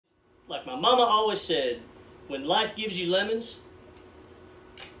Like my mama always said, when life gives you lemons,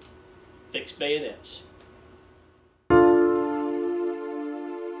 fix bayonets. A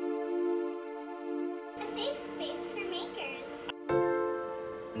safe space for makers.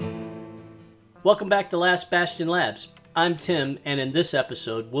 Welcome back to Last Bastion Labs. I'm Tim, and in this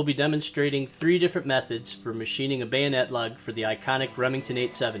episode, we'll be demonstrating 3 different methods for machining a bayonet lug for the iconic Remington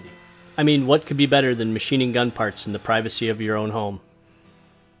 870. I mean, what could be better than machining gun parts in the privacy of your own home?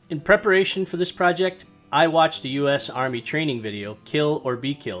 In preparation for this project, I watched a US Army training video, Kill or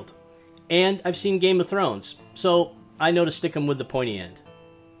Be Killed. And I've seen Game of Thrones, so I know to stick them with the pointy end.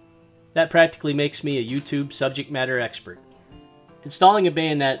 That practically makes me a YouTube subject matter expert. Installing a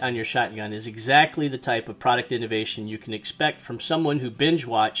bayonet on your shotgun is exactly the type of product innovation you can expect from someone who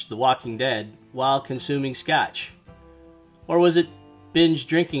binge-watched The Walking Dead while consuming Scotch. Or was it binge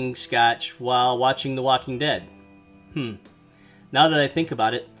drinking Scotch while watching The Walking Dead? Now that I think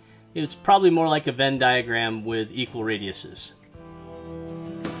about it, it's probably more like a Venn diagram with equal radiuses.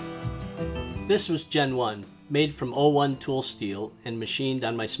 This was Gen 1, made from 01 tool steel and machined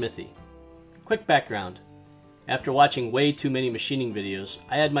on my smithy. Quick background. After watching way too many machining videos,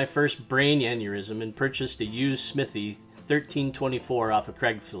 I had my first brain aneurysm and purchased a used smithy 1324 off of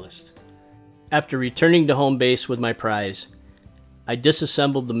Craigslist. After returning to home base with my prize, I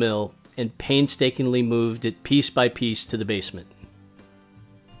disassembled the mill and painstakingly moved it piece by piece to the basement.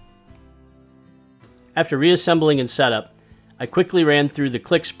 After reassembling and setup, I quickly ran through the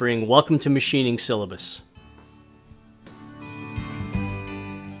click spring Welcome to Machining syllabus.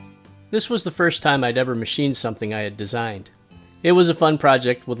 This was the first time I'd ever machined something I had designed. It was a fun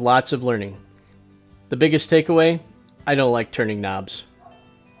project with lots of learning. The biggest takeaway? I don't like turning knobs.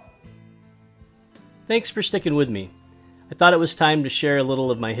 Thanks for sticking with me. I thought it was time to share a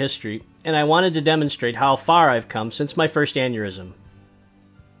little of my history, and I wanted to demonstrate how far I've come since my first aneurysm.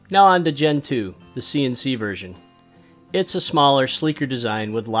 Now on to Gen 2, the CNC version. It's a smaller, sleeker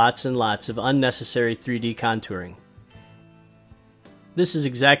design with lots and lots of unnecessary 3D contouring. This is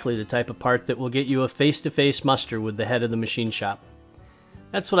exactly the type of part that will get you a face-to-face muster with the head of the machine shop.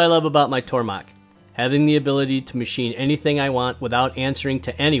 That's what I love about my Tormach. Having the ability to machine anything I want without answering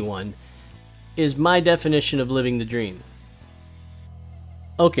to anyone is my definition of living the dream.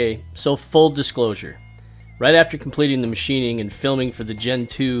 Okay, so full disclosure. Right after completing the machining and filming for the Gen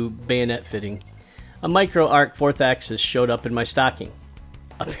 2 bayonet fitting, a MicroArc 4th axis showed up in my stocking.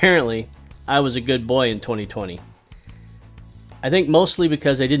 Apparently, I was a good boy in 2020. I think mostly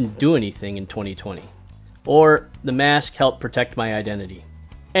because I didn't do anything in 2020. Or the mask helped protect my identity.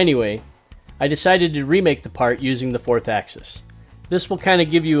 Anyway, I decided to remake the part using the 4th axis. This will kind of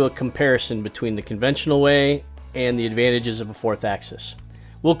give you a comparison between the conventional way and the advantages of a 4th axis.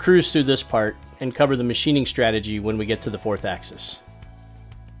 We'll cruise through this part and cover the machining strategy when we get to the 4th axis.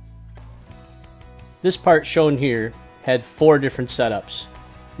 This part shown here had 4 different setups.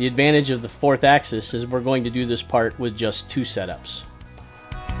 The advantage of the 4th axis is we're going to do this part with just 2 setups.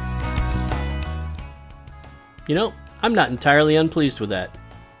 You know, I'm not entirely unpleased with that.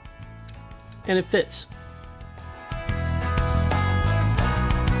 And it fits.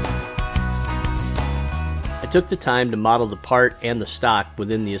 I took the time to model the part and the stock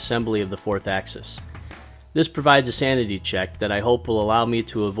within the assembly of the 4th axis. This provides a sanity check that I hope will allow me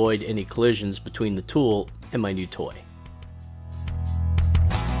to avoid any collisions between the tool and my new toy.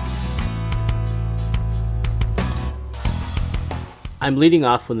 I'm leading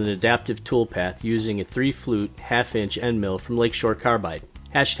off with an adaptive toolpath using a 3-flute 1/2-inch end mill from Lakeshore Carbide.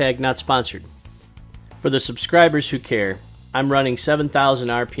 Hashtag not sponsored. For the subscribers who care, I'm running 7,000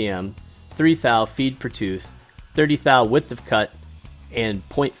 RPM, 3 thou feed per tooth, 30 thou width of cut, and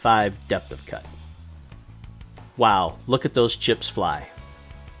 0.5 depth of cut. Wow, look at those chips fly.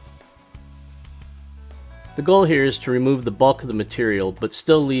 The goal here is to remove the bulk of the material, but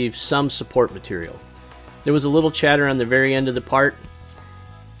still leave some support material. There was a little chatter on the very end of the part.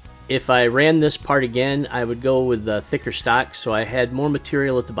 If I ran this part again, I would go with the thicker stock, so I had more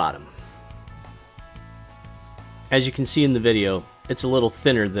material at the bottom. As you can see in the video, it's a little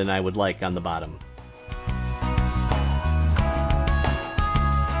thinner than I would like on the bottom.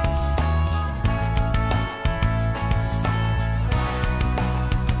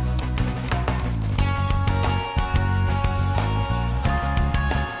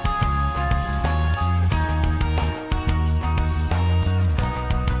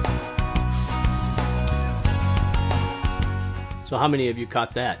 So how many of you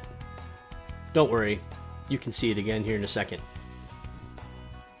caught that? Don't worry, you can see it again here in a second.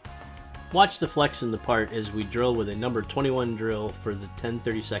 Watch the flex in the part as we drill with a number 21 drill for the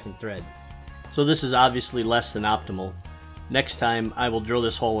 10/32 thread. So this is obviously less than optimal, Next time, I will drill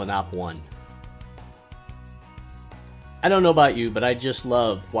this hole in Op 1. I don't know about you, but I just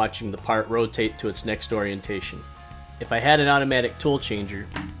love watching the part rotate to its next orientation. If I had an automatic tool changer,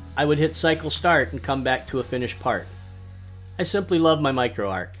 I would hit cycle start and come back to a finished part. I simply love my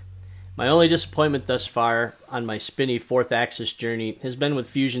MicroArc. My only disappointment thus far on my spinny 4th axis journey has been with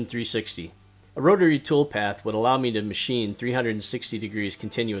Fusion 360. A rotary toolpath would allow me to machine 360 degrees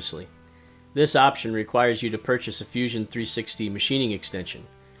continuously. This option requires you to purchase a Fusion 360 machining extension.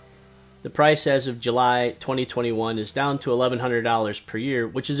 The price as of July 2021 is down to $1,100 per year,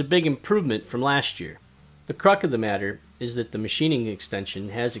 which is a big improvement from last year. The crux of the matter is that the machining extension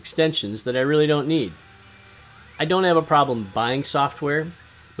has extensions that I really don't need. I don't have a problem buying software,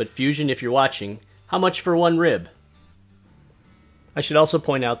 but Fusion, if you're watching, how much for one rib? I should also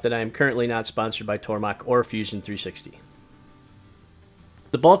point out that I am currently not sponsored by Tormach or Fusion 360.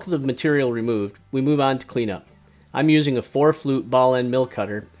 The bulk of the material removed, we move on to cleanup. I'm using a 4-flute ball end mill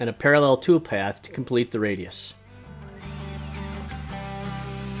cutter and a parallel toolpath to complete the radius.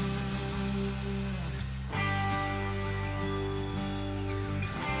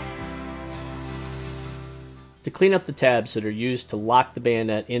 To clean up the tabs that are used to lock the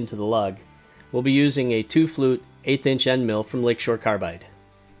bayonet into the lug, we'll be using a 2-flute 1/8" end mill from Lakeshore Carbide.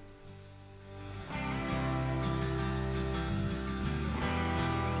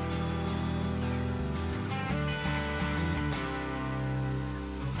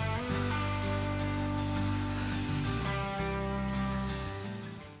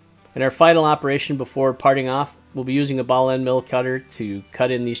 In our final operation before parting off, we'll be using a ball end mill cutter to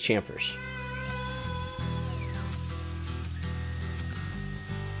cut in these chamfers.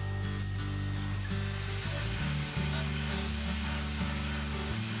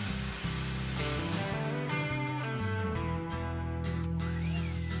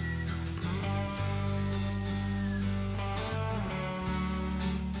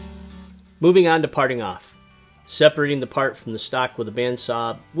 Moving on to parting off. Separating the part from the stock with a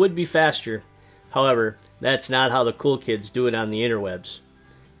bandsaw would be faster, however, that's not how the cool kids do it on the interwebs.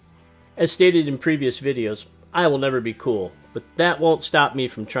 As stated in previous videos, I will never be cool, but that won't stop me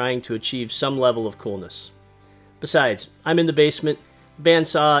from trying to achieve some level of coolness. Besides, I'm in the basement, the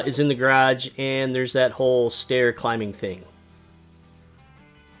bandsaw is in the garage, and there's that whole stair climbing thing.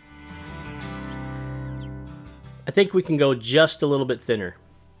 I think we can go just a little bit thinner.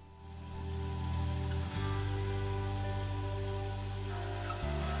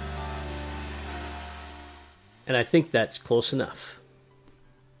 And I think that's close enough.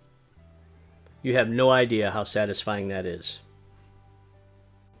 You have no idea how satisfying that is.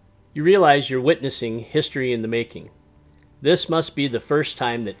 You realize you're witnessing history in the making. This must be the first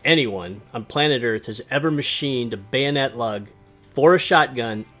time that anyone on planet Earth has ever machined a bayonet lug for a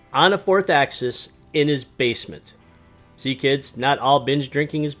shotgun on a 4th axis in his basement. See kids, not all binge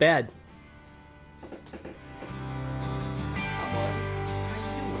drinking is bad.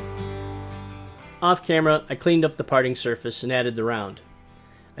 Off camera, I cleaned up the parting surface and added the round.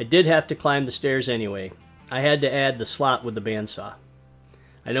 I did have to climb the stairs anyway. I had to add the slot with the bandsaw.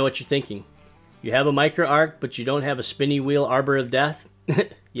 I know what you're thinking. You have a MicroArc, but you don't have a spinny wheel arbor of death?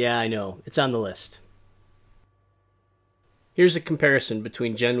 Yeah, I know. It's on the list. Here's a comparison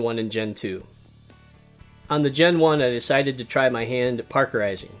between Gen 1 and Gen 2. On the Gen 1, I decided to try my hand at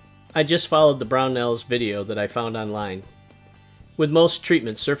parkerizing. I just followed the Brownells video that I found online. With most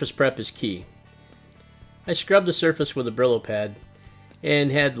treatments, surface prep is key. I scrubbed the surface with a Brillo pad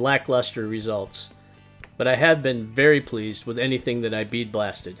and had lackluster results, but I have been very pleased with anything that I bead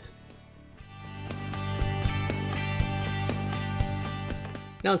blasted.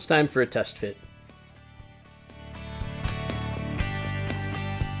 Now it's time for a test fit.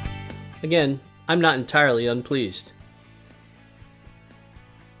 Again, I'm not entirely unpleased.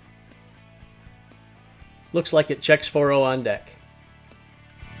 Looks like it checks 4.0 on deck.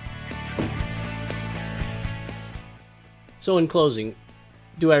 So in closing,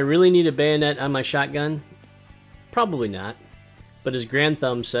 do I really need a bayonet on my shotgun? Probably not, but as Grand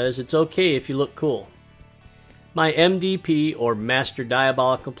Thumb says, it's okay if you look cool. My MDP, or Master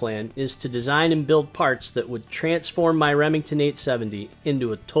Diabolical Plan, is to design and build parts that would transform my Remington 870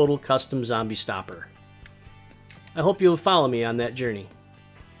 into a total custom zombie stopper. I hope you'll follow me on that journey.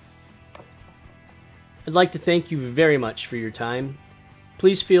 I'd like to thank you very much for your time.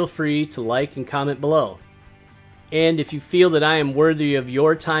 Please feel free to like and comment below. And if you feel that I am worthy of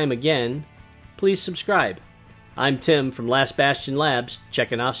your time again, please subscribe. I'm Tim from Last Bastion Labs,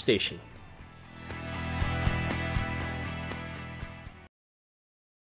 checking off station.